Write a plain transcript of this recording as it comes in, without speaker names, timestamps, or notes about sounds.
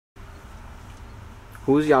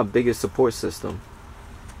Who's y'all biggest support system?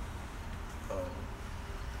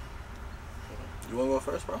 You wanna go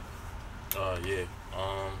first, bro? Yeah.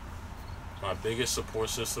 My biggest support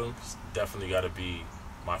system definitely got to be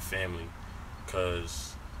my family,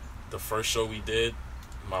 cause the first show we did,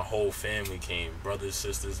 my whole family came, brothers,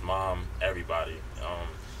 sisters, mom, everybody.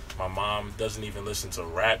 My mom doesn't even listen to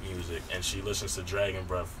rap music, and she listens to Dragon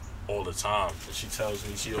Breath all the time. And she tells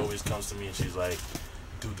me, she always comes to me and she's like,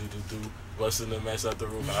 do, busting the mess out the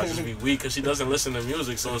roof. And I just be weak because she doesn't listen to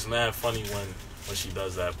music, so it's mad funny when she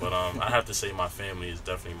does that. But I have to say my family is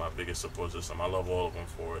definitely my biggest support system. I love all of them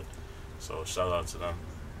for it. So shout out to them.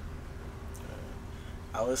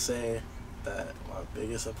 I would say that my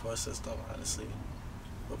biggest support system, honestly,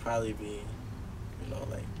 would probably be,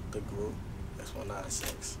 like the group,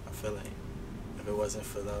 Expo96. I feel like if it wasn't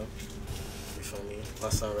for them, you feel me? My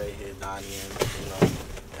son right here, Donnie,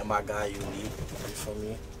 and my guy, Unique, you feel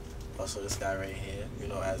me? Also this guy right here,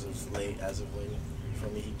 as of when, you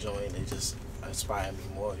feel me, he joined, it just inspired me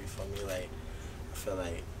more, you feel me? Like, I feel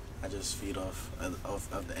like I just feed off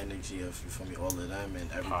of the energy of, you feel me, all of them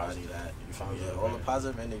and everybody that, you feel me, all the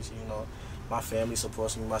positive energy, My family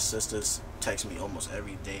supports me, my sisters text me almost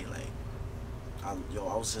every day, like, I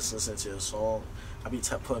was just listening to a song, I be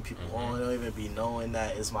putting people on, they don't even be knowing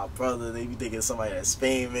that it's my brother, they be thinking somebody that's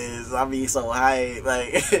famous, I be so hyped,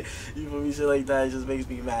 like, you feel me, shit like that, it just makes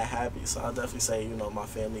me mad happy, so I'll definitely say, my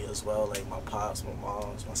family as well, like my pops, my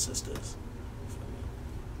moms, my sisters.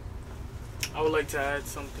 I would like to add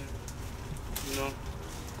something.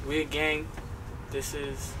 We a gang.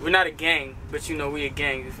 We're not a gang, but we a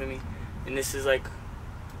gang, you feel me? And this is like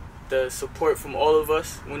the support from all of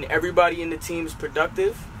us. When everybody in the team is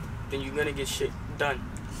productive, then you're gonna get shit done.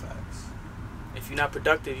 Facts. If you're not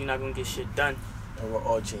productive, you're not gonna get shit done. And we're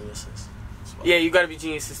all geniuses. Yeah, you gotta be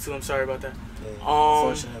geniuses too. I'm sorry about that. Yeah,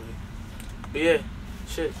 unfortunately. But yeah,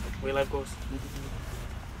 shit. Way life goes.